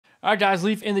All right, guys,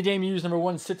 Leaf in the game used number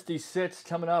 166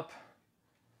 coming up.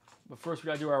 But first, we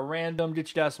got to do our random. Get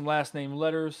you guys some last name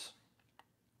letters.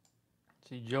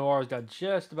 See, Joe R's got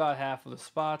just about half of the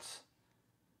spots.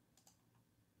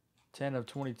 10 of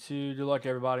 22. Good luck,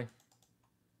 everybody.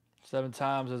 7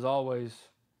 times, as always,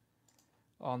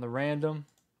 on the random.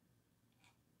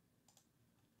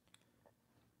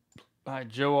 All right,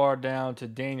 Joe R down to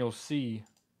Daniel C.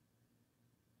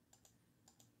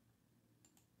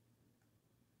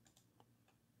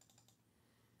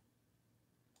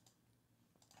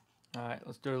 All right,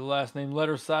 let's do the last name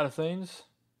letter side of things.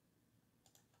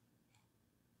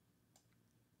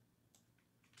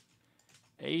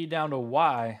 A down to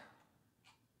Y.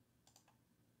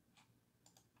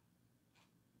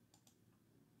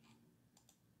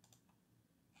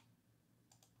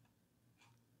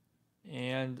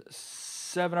 And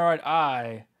 7, all right,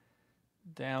 I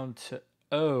down to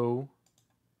O.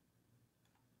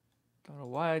 Don't know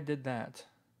why I did that.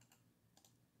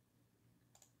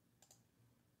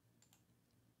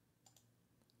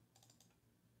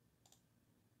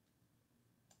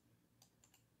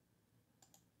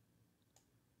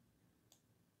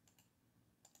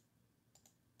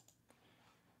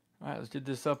 All right, let's get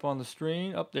this up on the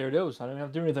screen. Up there it is. I didn't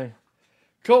have to do anything.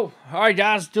 Cool. All right,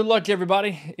 guys. Good luck,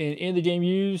 everybody. In the game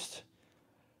used.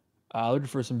 Looking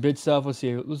for some bid stuff. Let's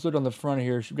see. Let's look on the front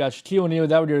here. We've got Shaquille O'Neal.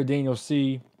 That would go to Daniel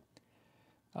C.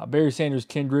 Barry Sanders,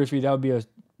 Ken Griffey. That would be a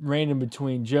random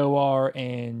between Joe R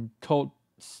and Colt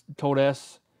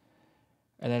S.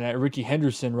 And then Ricky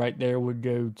Henderson right there would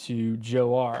go to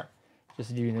Joe R. Just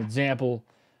to give you an example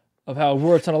of how it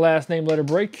works on a last name letter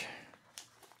break.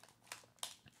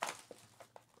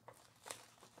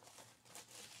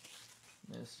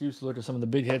 Let's just look at some of the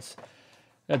big hits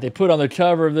that they put on the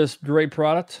cover of this great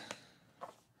product.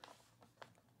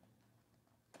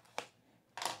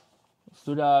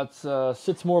 Still got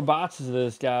 6 more boxes of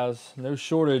this, guys. No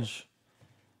shortage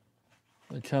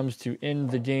when it comes to in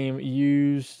the game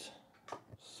used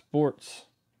sports.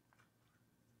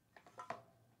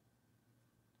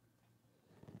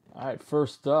 All right,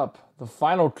 first up, the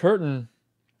final curtain.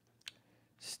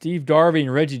 Steve Darby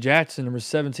and Reggie Jackson, number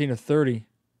 17 of 30.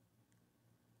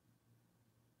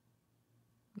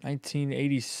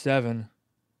 1987.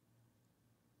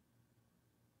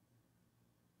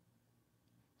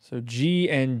 So G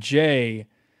and J.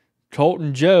 Colt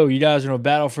and Joe, you guys are going to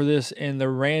battle for this in the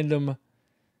random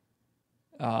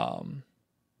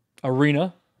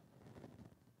arena.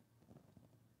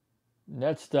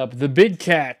 Next up, the Big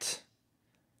Cat.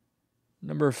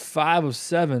 Number 5 of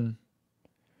 7.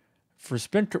 For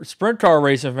sprint car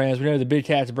racing fans, we know the Big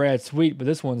Cat's Brad Sweet, but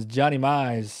this one's Johnny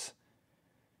Mize.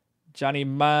 Johnny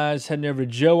Mize heading over to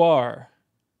Joe R.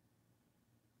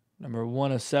 Number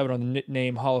 1 of 7 on the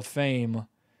nickname Hall of Fame.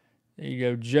 There you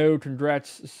go, Joe.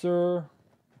 Congrats, sir.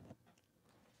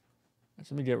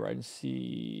 Let me get right and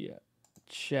see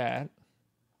chat.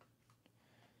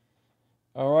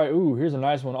 All right. Ooh, here's a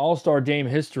nice one. All-Star Game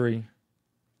history.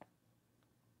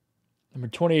 Number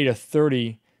 28 of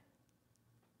 30.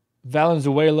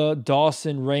 Valenzuela,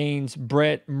 Dawson, Raines,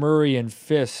 Brett, Murray, and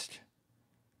Fisk.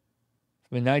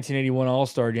 The 1981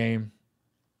 All-Star Game.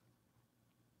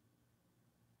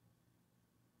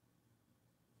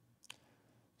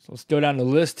 So let's go down the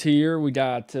list here. We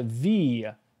got V.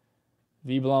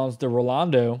 V belongs to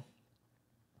Rolando.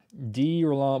 D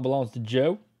belongs to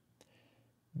Joe.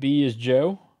 B is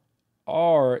Joe.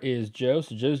 R is Joe.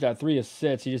 So Joe's got 3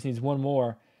 assists. He just needs 1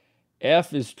 more.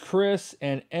 F is Chris.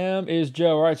 And M is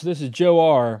Joe. All right, so this is Joe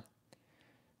R.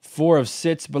 4 of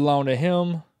 6 belong to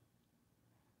him.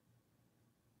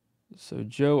 So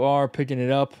Joe R picking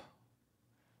it up.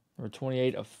 Number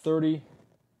 28 of 30.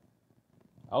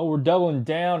 Oh, we're doubling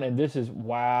down, and this is,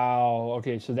 wow.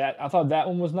 Okay, so that, I thought that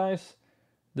one was nice.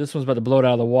 This one's about to blow it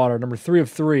out of the water. Number 3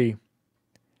 of 3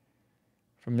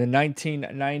 from the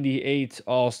 1998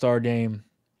 All-Star Game.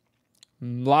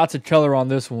 Lots of color on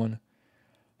this one.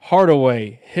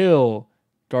 Hardaway, Hill,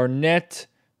 Garnett,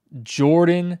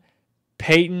 Jordan,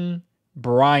 Peyton,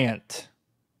 Bryant.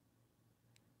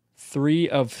 3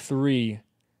 of 3.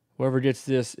 Whoever gets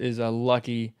this is a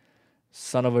lucky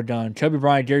son of a gun. Kobe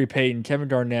Bryant, Gary Payton, Kevin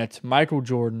Garnett, Michael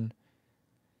Jordan,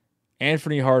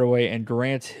 Anthony Hardaway, and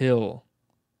Grant Hill.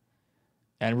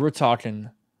 And we're talking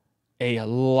a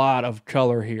lot of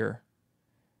color here.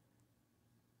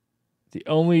 The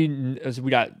only, as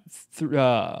we got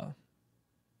 3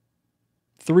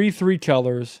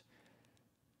 colors,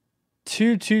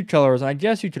 2 colors, and I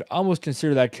guess you could almost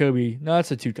consider that Kobe. No,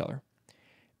 that's a 2 color.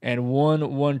 And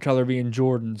one color being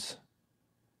Jordan's.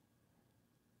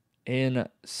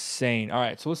 Insane. All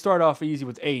right, so let's start off easy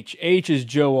with H. H is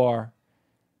Joe R.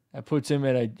 That puts him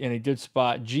in a good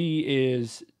spot. G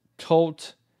is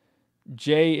Colt.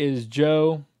 J is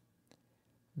Joe.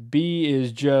 B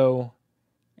is Joe.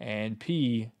 And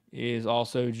P is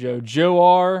also Joe. Joe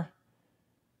R.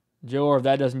 Joe R, if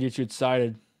that doesn't get you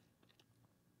excited,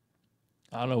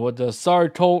 I don't know what does. Sorry,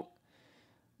 Colt.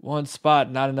 One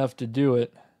spot, not enough to do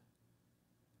it.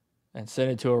 And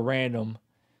send it to a random,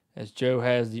 as Joe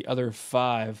has the other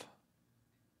 5.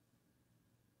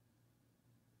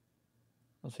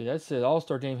 Let's see, that says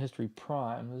All-Star Game History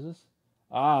Prime. Is this?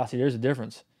 Ah, see, there's a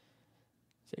difference.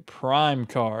 It's a Prime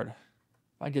card.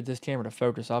 If I get this camera to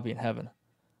focus, I'll be in heaven.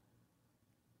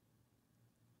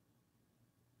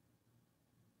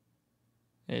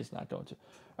 It's not going to.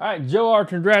 All right, Joe R.,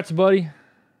 congrats, buddy.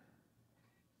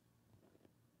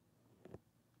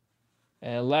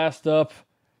 And last up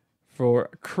for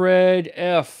Craig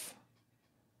F.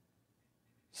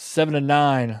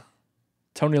 7/9.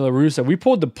 Tony La Russa. We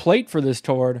pulled the plate for this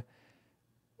card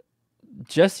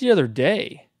just the other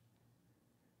day.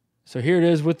 So here it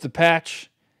is with the patch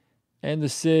and the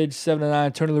Sid.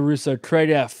 7/9. Tony La Russa. Craig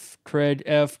F. Craig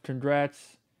F.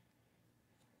 Congrats.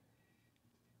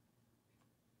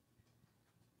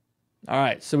 All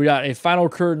right, so we got a final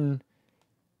curtain,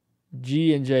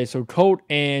 G and J. So Colt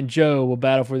and Joe will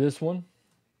battle for this one.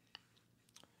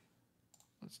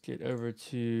 Let's get over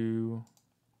to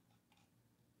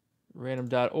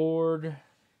random.org.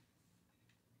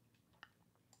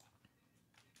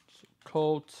 So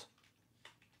Colt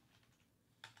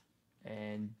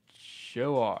and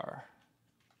Joe R.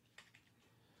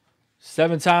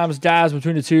 7 times dies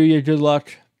between the two of you. Good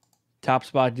luck. Top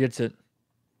spot gets it.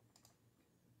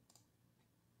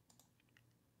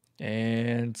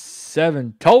 And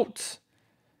 7. Colt.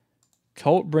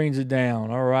 Colt brings it down.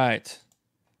 All right.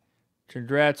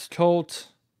 Congrats, Colt.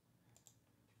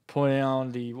 Pointing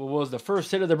on the, what was the first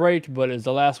hit of the break, but is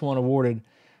the last one awarded.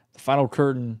 The final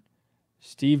curtain,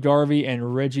 Steve Garvey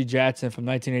and Reggie Jackson from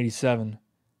 1987.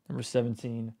 Number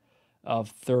 17 of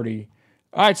 30.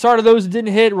 All right, sorry to those that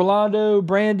didn't hit. Rolando,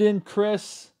 Brandon,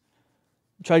 Chris.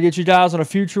 Try to get you guys on a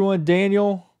future one.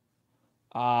 Daniel.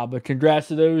 But congrats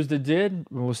to those that did.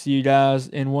 We'll see you guys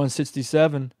in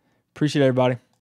 167. Appreciate everybody.